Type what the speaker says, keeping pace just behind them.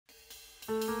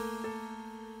house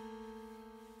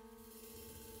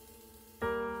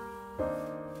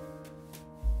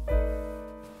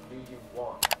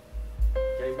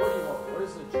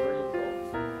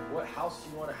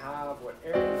you want to have, what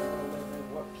area you want to live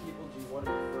in, what people do you want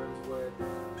to be friends with.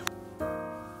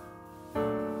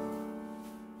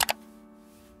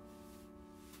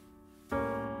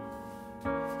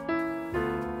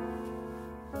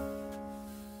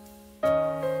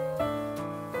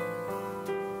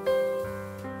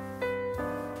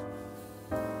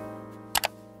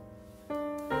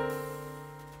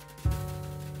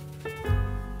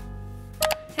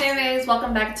 Hey guys,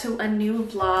 welcome back to a new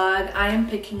vlog. I am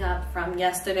picking up from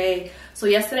yesterday. So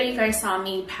yesterday you guys saw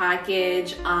me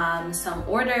package some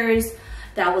orders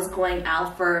that was going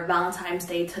out for Valentine's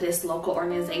Day to this local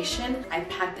organization. I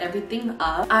packed everything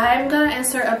up. I'm gonna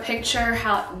insert a picture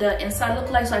how the inside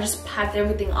looked like. So I just packed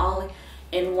everything all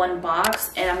in one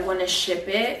box and I'm going to ship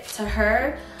it to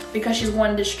her because she's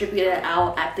going to distribute it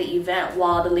out at the event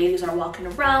while the ladies are walking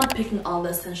around picking all the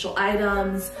essential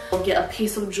items. We'll get a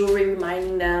piece of jewelry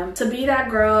reminding them to be that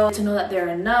girl, to know that they're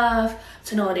enough,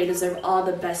 to know that they deserve all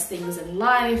the best things in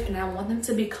life. And I want them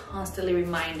to be constantly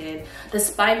reminded,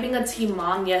 despite being a teen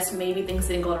mom, yes, maybe things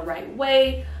didn't go the right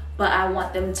way, but I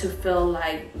want them to feel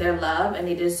like they're loved and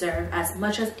they deserve as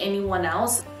much as anyone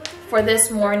else. For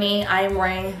this morning, I am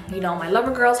wearing, you know, my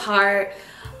Lover Girl's heart,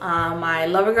 my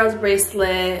Lover Girl's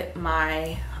bracelet,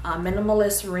 my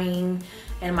minimalist ring,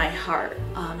 and my heart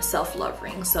self-love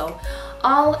ring. So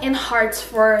all in hearts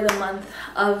for the month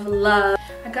of love.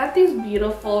 I got these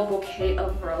beautiful bouquet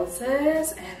of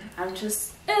roses and I'm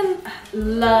just in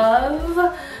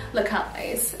love. Look how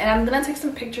nice. And I'm gonna take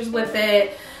some pictures with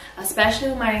it, especially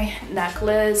with my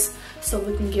necklace, so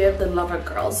we can give the Lover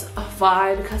Girls a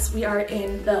vibe because we are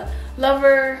in the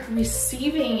lover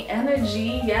receiving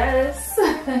energy. Yes.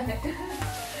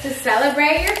 To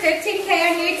celebrate your 15K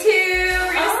on YouTube.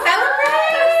 We're gonna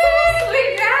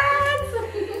celebrate. Congrats.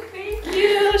 Thank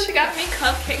you. She got me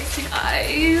cupcakes, you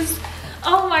guys.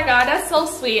 Oh my god, that's so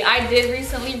sweet. I did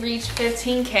recently reach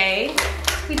 15K.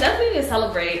 We definitely need to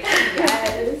celebrate.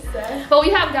 Yes. But we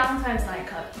have Valentine's night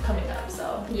coming up,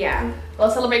 so yeah,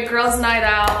 we'll celebrate girls' night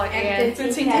out and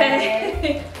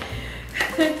 15K.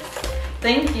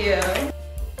 Thank you.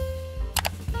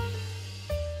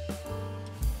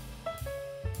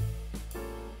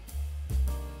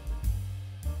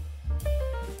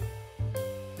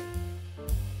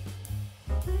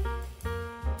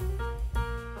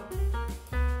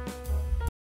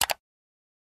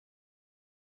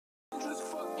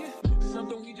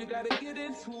 Gotta get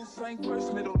into slang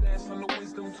first, middle dance on the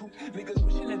wisdom too. Niggas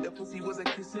wishing that the pussy was a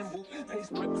kissing boo.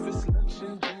 Taste breakfast, lunch,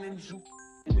 and dinner and juice.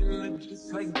 Dinner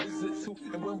just like visit too.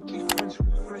 And when we French, we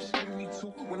fresh, give me two.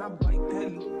 When I bite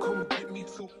that look, come get me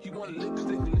too. He want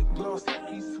lipstick, lip gloss,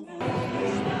 he's too. Is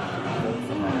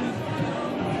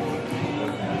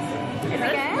it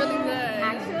good? Really good.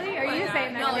 Actually, or are you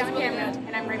saying that on camera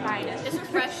and I'm right behind it? It's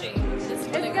refreshing. It's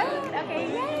really good. Okay,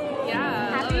 yay. Yeah.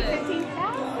 Happy 15th.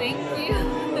 Thank you.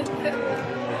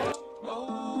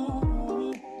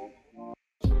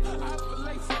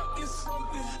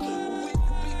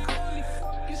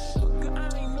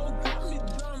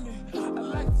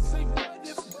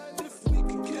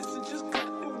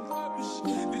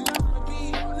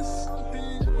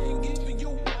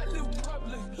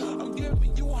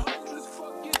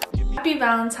 Happy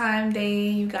Valentine's Day,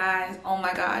 you guys. Oh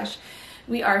my gosh.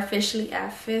 We are officially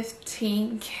at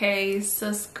 15K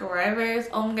subscribers.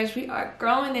 Oh my gosh, we are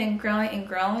growing and growing and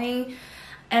growing.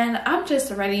 And I'm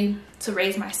just ready to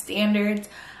raise my standards.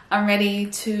 I'm ready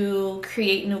to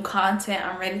create new content.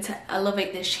 I'm ready to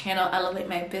elevate this channel, elevate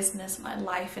my business, my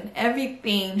life, and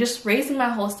everything. Just raising my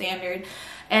whole standard.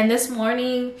 And this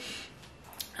morning,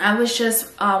 I was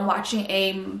just watching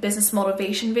a business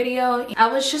motivation video. I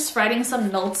was just writing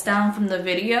some notes down from the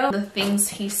video, the things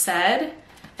he said.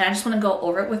 And I just want to go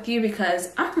over it with you because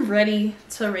I'm ready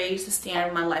to raise the standard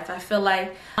of my life. I feel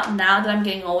like now that I'm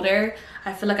getting older,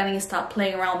 I feel like I need to stop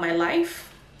playing around with my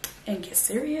life and get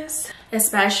serious.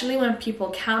 Especially when people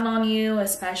count on you,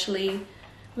 especially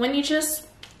when you just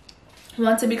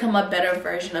want to become a better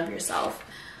version of yourself.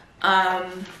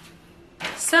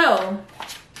 So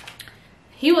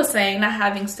he was saying not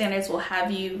having standards will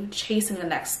have you chasing the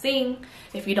next thing.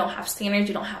 If you don't have standards,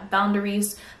 you don't have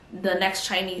boundaries, the next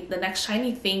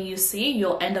shiny thing you see,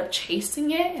 you'll end up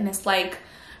chasing it. And it's like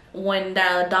when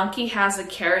the donkey has a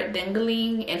carrot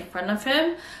dangling in front of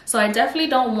him. So I definitely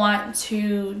don't want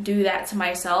to do that to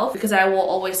myself because I will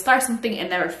always start something and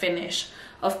never finish.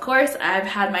 Of course, I've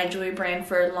had my jewelry brand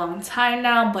for a long time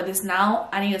now, but it's now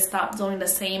I need to stop doing the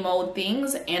same old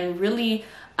things and really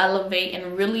elevate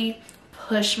and really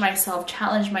push myself,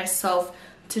 challenge myself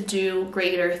to do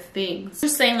greater things.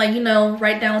 Just saying, like, you know,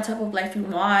 write down what type of life you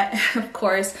want. Of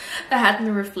course, that had me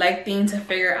reflecting to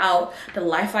figure out the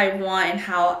life I want and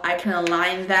how I can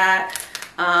align that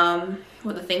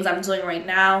with the things I'm doing right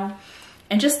now,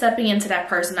 and just stepping into that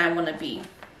person I want to be.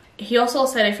 He also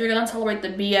said, if you're gonna tolerate the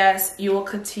BS, you will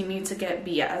continue to get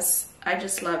BS. I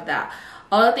just love that.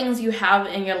 All the things you have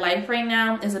in your life right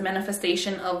now is a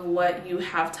manifestation of what you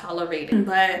have tolerated.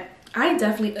 But I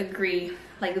definitely agree.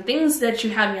 Like, the things that you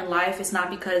have in your life is not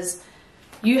because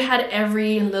you had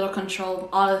every little control of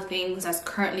all the things that's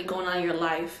currently going on in your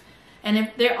life. And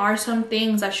if there are some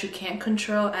things that you can't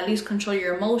control, at least control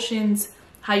your emotions,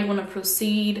 how you want to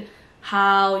proceed,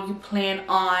 how you plan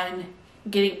on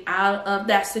getting out of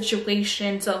that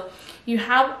situation. So you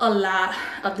have a lot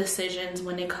of decisions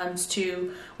when it comes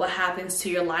to what happens to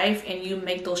your life, and you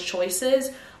make those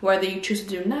choices, whether you choose to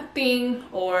do nothing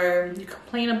or you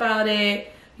complain about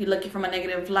it, you look at it from a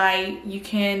negative light. You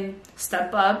can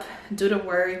step up, do the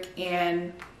work,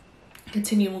 and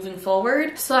continue moving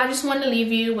forward. So I just want to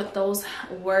leave you with those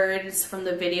words from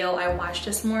the video I watched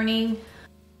this morning.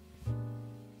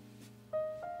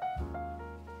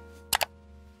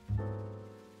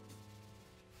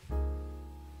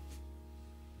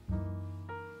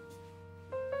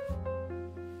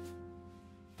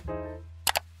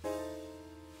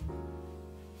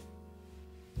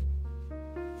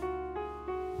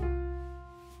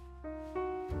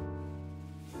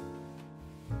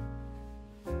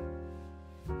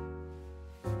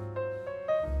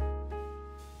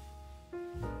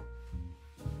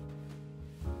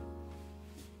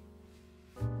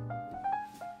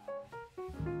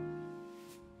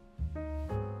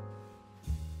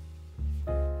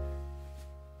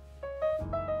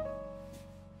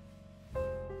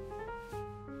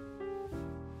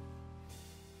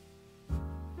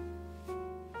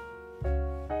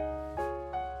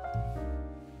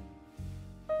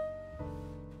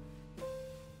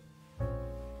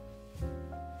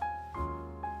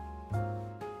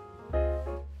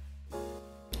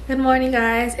 Good morning,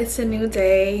 guys. It's a new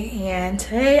day, and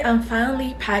today I'm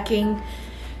finally packing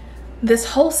this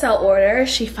wholesale order.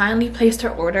 She finally placed her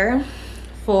order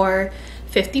for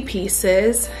 50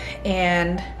 pieces,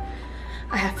 and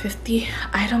I have 50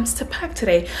 items to pack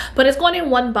today, but it's going in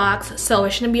one box, so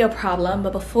it shouldn't be a problem.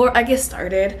 But before I get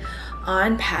started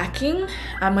on packing,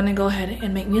 I'm gonna go ahead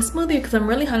and make me a smoothie because I'm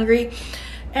really hungry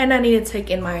and I need to take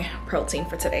in my protein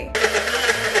for today.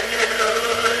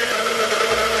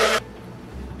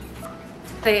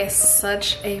 Today is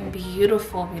such a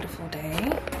beautiful, beautiful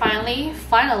day. Finally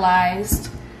finalized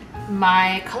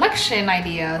my collection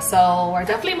idea. So we're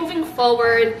definitely moving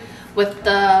forward with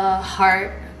the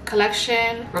heart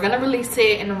collection. We're gonna release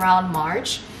it in around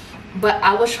March, but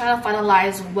I was trying to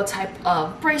finalize what type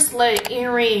of bracelet,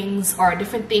 earrings, or a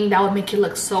different thing that would make it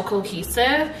look so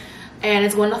cohesive. And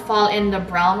it's going to fall in the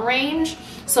brown range.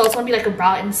 So it's gonna be like a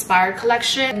brown inspired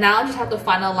collection. Now I just have to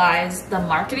finalize the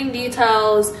marketing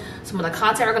details, some of the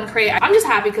content we're gonna create. I'm just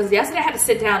happy because yesterday I had to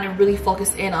sit down and really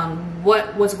focus in on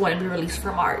what was going to be released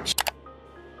for March.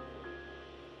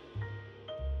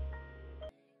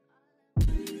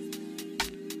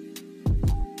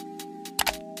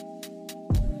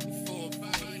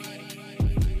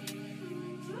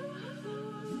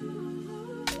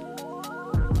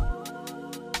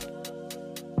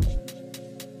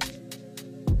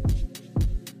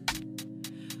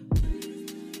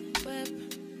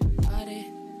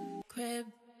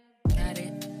 Got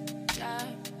it, job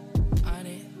on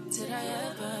it. Did I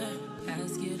ever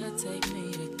ask you to take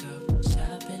me to go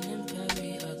shopping in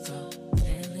Paris or go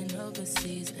sailing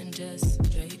overseas and just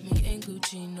drape me in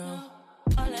Gucci? No,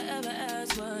 all I ever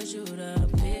asked was you to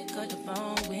pick up the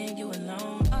phone when you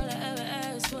alone. All I ever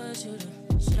asked was you to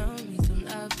show me some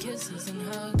love, kisses and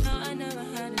hugs. No, I never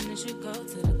had an issue. Go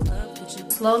to the club with you.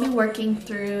 Slowly working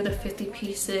through the 50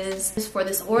 pieces for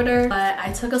this order, but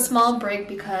I took a small break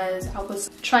because I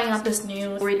was trying out this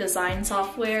new redesign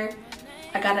software.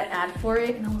 I got an ad for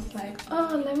it and I was like,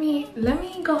 oh, let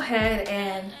me go ahead,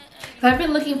 and I've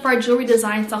been looking for a jewelry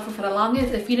design software for the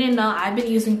longest. If you didn't know, I've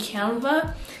been using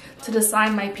Canva to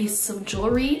design my pieces of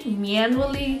jewelry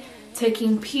manually,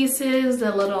 taking pieces,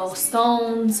 the little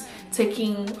stones,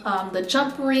 taking the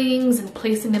jump rings and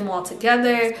placing them all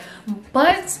together.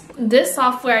 But this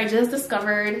software I just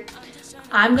discovered,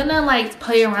 I'm gonna like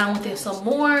play around with it some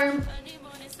more.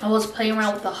 I was playing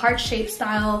around with the heart shape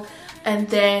style, and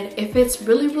then if it's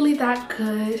really that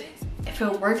good, if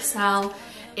it works out,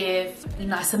 if you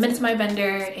know I submit it to my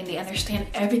vendor and they understand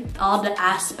all the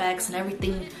aspects and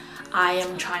everything I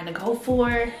am trying to go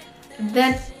for,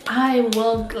 then I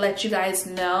will let you guys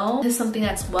know. This is something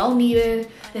that's well needed.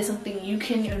 It's something you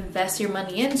can invest your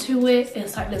money into it and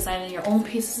start designing your own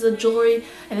pieces of jewelry,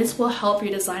 and this will help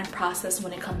your design process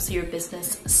when it comes to your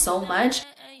business so much.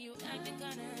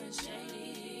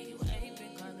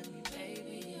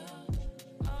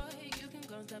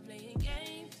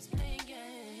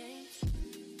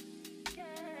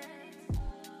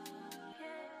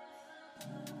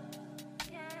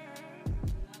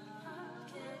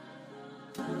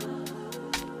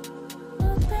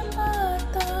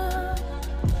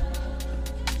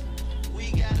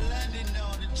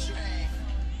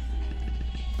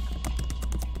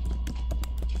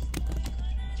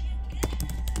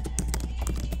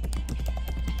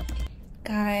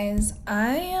 Guys,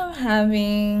 I am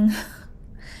having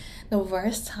the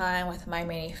worst time with my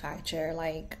manufacturer.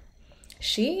 Like,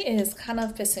 she is kind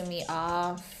of pissing me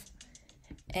off,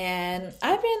 and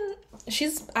I've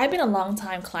been a long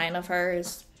time client of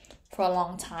hers for a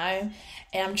long time,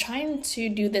 and I'm trying to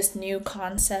do this new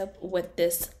concept with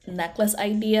this necklace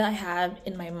idea I have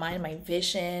in my mind, my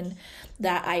vision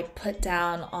that I put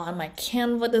down on my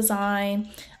Canva design.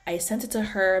 I sent it to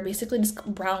her, basically this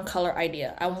brown color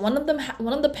idea. And one of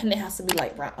the pendant has to be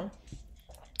light brown.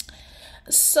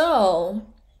 So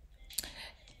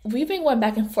we've been going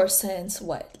back and forth since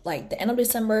what, like the end of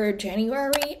December,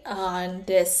 January on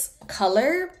this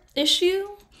color issue.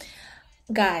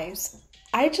 Guys,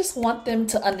 I just want them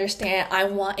to understand I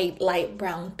want a light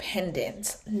brown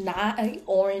pendant, not an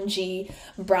orangey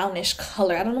brownish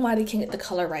color. I don't know why they can't get the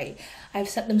color right. I've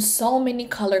sent them so many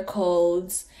color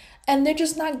codes and they're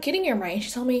just not getting it right.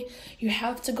 She told me you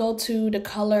have to go to the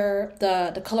color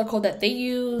code that they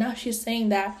use. Now she's saying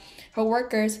that her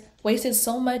workers wasted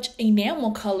so much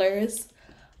enamel colors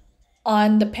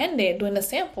on the pendant doing the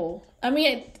sample. I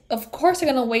mean, of course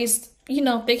they're gonna waste, you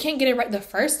know, if they can't get it right the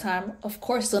first time, of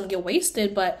course it's gonna get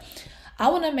wasted, but I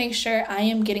want to make sure I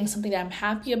am getting something that I'm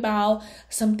happy about,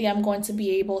 something I'm going to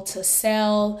be able to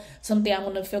sell, something I'm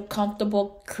going to feel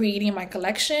comfortable creating in my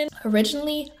collection.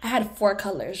 Originally, I had 4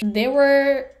 colors. They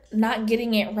were not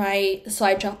getting it right, so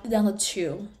I dropped it down to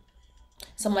 2.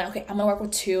 So I'm like, okay, I'm going to work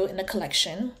with 2 in the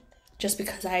collection just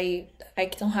because I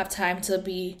don't have time to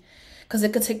be, because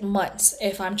it could take months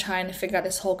if I'm trying to figure out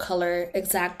this whole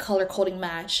exact color coding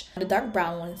match. The dark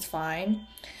brown one is fine,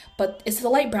 but it's the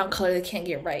light brown color that can't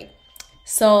get right.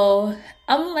 So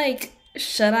I'm like,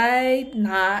 should I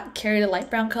not carry the light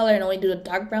brown color and only do the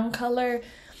dark brown color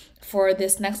for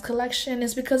this next collection?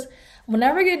 Is because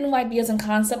whenever I get new ideas and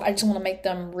concept, I just want to make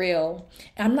them real.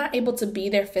 And I'm not able to be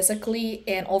there physically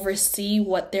and oversee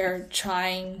what they're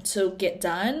trying to get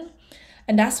done.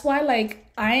 And that's why, like,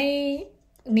 I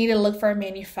need to look for a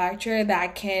manufacturer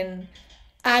that can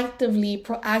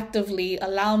proactively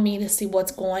allow me to see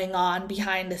what's going on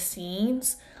behind the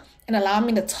scenes and allow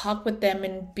me to talk with them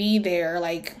and be there.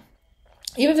 Like,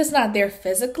 even if it's not there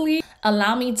physically,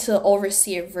 allow me to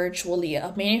oversee it virtually.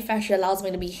 A manufacturer allows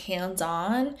me to be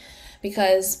hands-on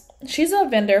because she's a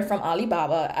vendor from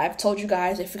Alibaba. I've told you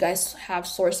guys, if you guys have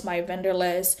sourced my vendor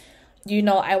list, you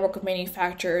know I work with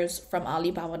manufacturers from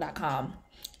Alibaba.com.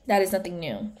 That is nothing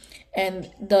new.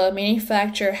 And the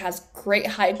manufacturer has great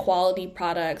high quality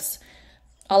products.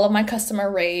 All of my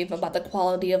customer rave about the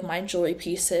quality of my jewelry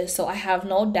pieces, so I have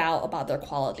no doubt about their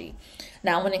quality.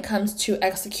 Now, when it comes to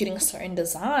executing certain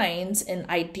designs and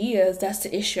ideas, that's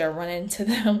the issue I run into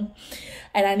them.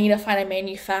 And I need to find a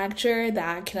manufacturer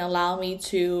that can allow me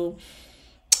to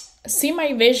see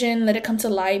my vision, let it come to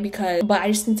light, but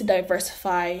I just need to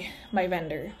diversify my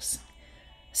vendors.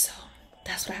 So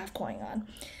that's what I have going on.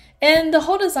 And the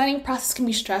whole designing process can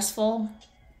be stressful.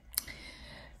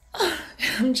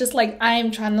 I'm just like,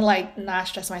 I'm trying to like not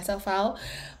stress myself out,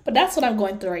 but that's what I'm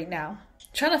going through right now,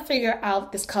 trying to figure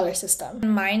out this color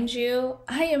system. Mind you,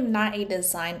 I am not a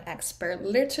design expert.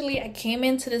 Literally, I came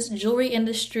into this jewelry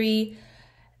industry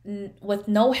with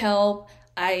no help.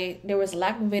 There was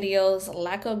lack of videos,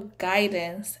 lack of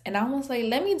guidance, and I was like,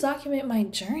 let me document my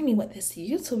journey with this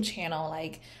YouTube channel.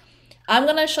 Like, I'm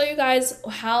gonna show you guys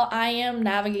how I am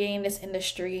navigating this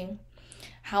industry,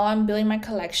 how I'm building my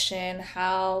collection,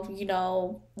 how, you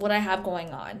know, what I have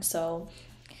going on. So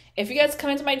if you guys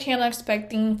come into my channel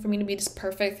expecting for me to be this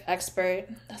perfect expert,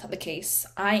 that's not the case.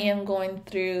 I am going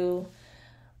through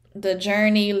the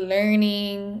journey,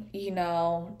 learning, you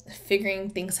know,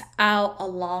 figuring things out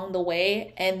along the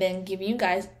way, and then giving you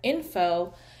guys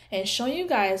info and showing you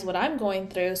guys what I'm going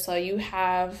through so you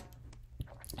have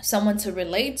someone to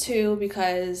relate to,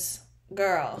 because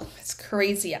girl, it's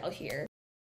crazy out here.